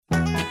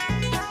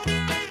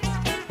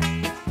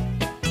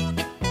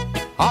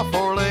All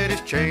four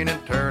ladies chain and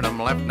turn 'em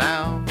left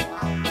now.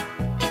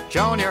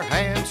 Join your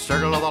hands,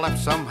 circle of the left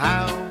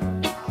somehow.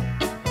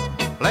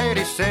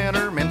 Lady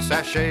center, men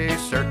sashay,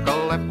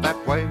 circle left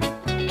that way.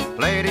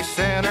 Lady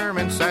center,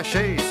 men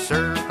sashay,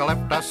 circle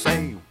left, I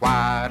say.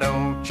 Why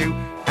don't you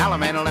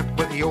Allemande a left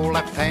with your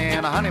left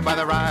hand? A honey by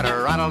the right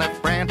or right a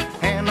left brand.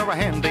 Hand over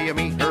hand till you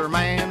meet her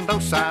man. Do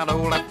side,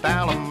 oh left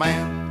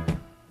Allemande.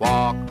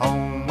 Walk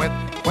home with,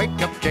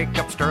 wake up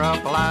Jacob, stir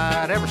up a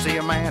light. Ever see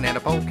a man in a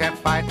polecat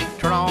fight?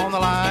 Turn on the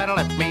light,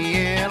 let me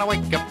in.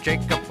 Wake up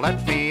Jacob,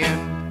 let me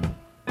in.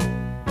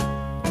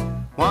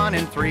 1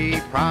 and 3,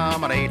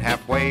 promenade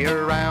halfway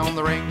around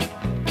the ring.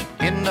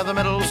 Into the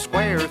middle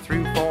square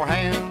through 4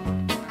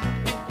 hands.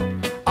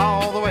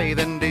 All the way,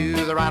 then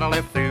do the right or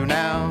left through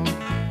now.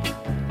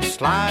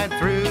 Slide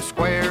through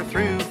square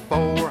through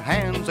 4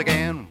 hands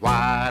again.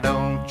 Why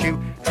don't you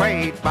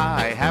trade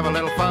by, have a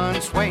little fun,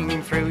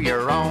 swing through,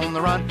 you're on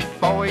the run.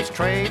 Boys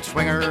trade,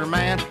 swinger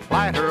man,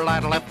 lighter,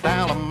 light left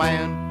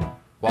Allemande.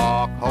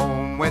 Walk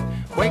home with,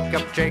 wake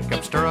up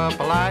Jacob, stir up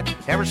a light.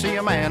 Ever see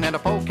a man in a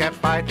polecat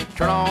fight?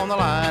 Turn on the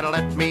light,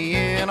 let me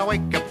in.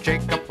 Wake up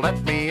Jacob, let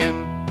me in.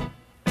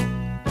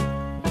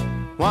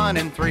 1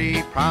 and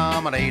 3,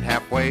 promenade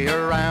halfway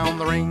around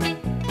the ring.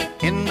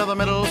 Into the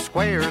middle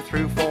square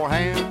through 4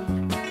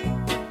 hands.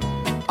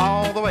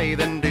 All the way,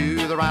 then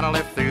do the right or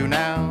left through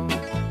now.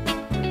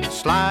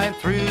 Slide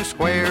through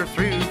square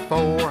through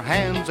 4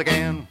 hands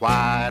again.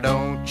 Why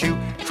don't you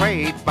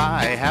trade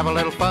by, have a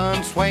little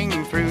fun,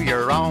 swing through,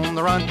 you're on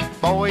the run.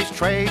 Boys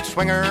trade,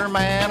 swinger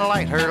man,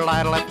 light her,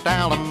 light left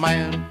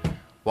Allemande.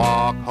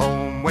 Walk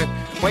home with,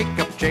 wake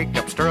up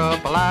Jacob, stir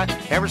up a light.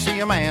 Ever see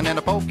a man in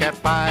a polecat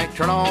fight?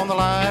 Turn on the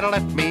light,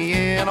 let me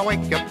in.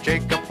 Wake up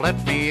Jacob, let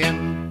me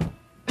in.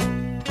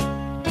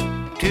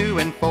 2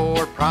 and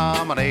 4,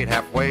 promenade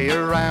halfway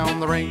around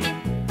the ring.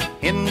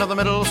 Into the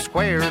middle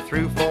square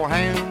through 4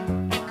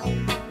 hands.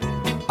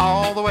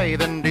 All the way,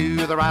 then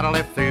do the right or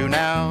left through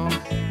now.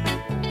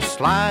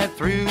 Slide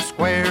through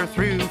square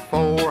through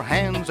 4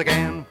 hands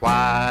again.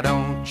 Why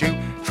don't you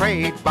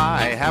trade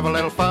by, have a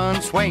little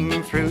fun,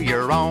 swing through,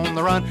 you're on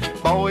the run.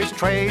 Boys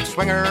trade,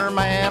 swinger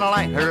man,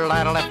 light her,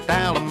 light a left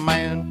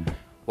Allemande.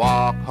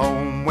 Walk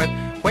home with,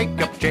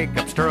 wake up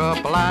Jacob, stir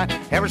up a light.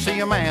 Ever see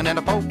a man in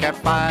a polecat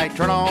fight?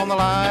 Turn on the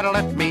light,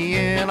 let me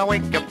in.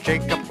 Wake up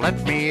Jacob, let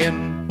me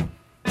in.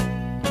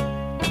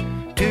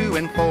 2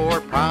 and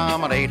 4,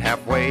 promenade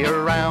halfway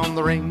around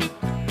the ring.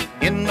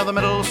 Into the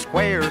middle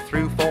square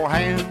through 4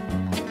 hands.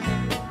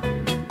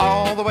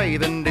 All the way,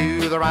 then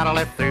do the right or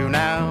left through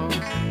now.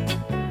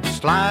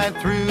 Slide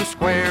through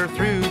square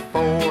through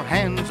 4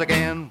 hands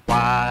again.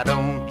 Why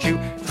don't you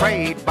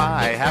trade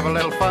by, have a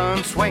little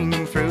fun,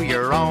 swing through,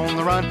 you're on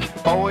the run.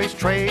 Boys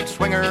trade,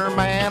 swinger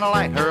man,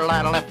 light her,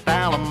 light a left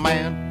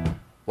Allemande.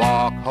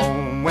 Walk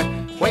home with,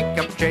 wake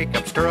up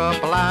Jacob, stir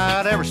up a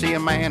light. Ever see a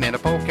man in a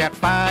polecat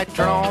fight?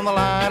 Turn on the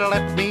light,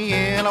 let me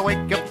in.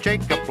 Wake up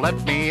Jacob, let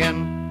me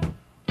in.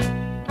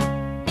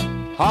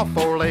 All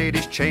 4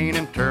 ladies chain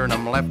and turn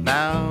 'em left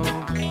now.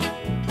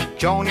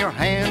 Join your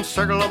hands,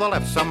 circle of the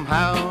left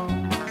somehow.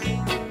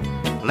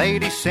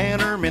 Lady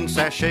center, men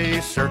sashay,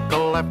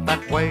 circle left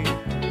that way.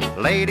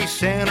 Lady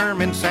center,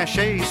 men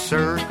sashay,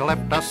 circle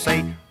left, I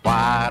say.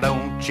 Why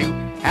don't you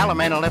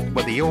Allemande a left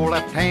with your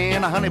left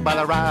hand? A honey by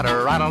the right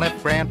or right or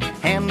left brand.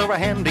 Hand over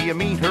hand till you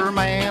meet her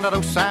man.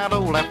 At side,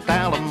 oh left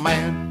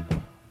Allemande.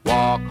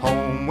 Walk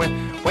home with,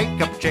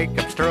 wake up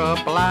Jacob, stir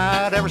up a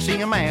light. Ever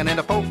see a man in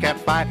a polecat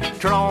fight?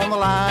 Turn on the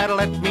light,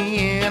 let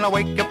me in.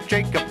 Wake up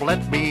Jacob,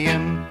 let me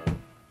in.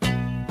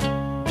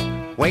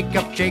 Wake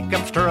up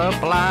Jacob, stir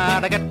up a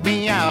light. Get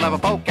me out of a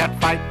polecat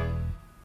fight.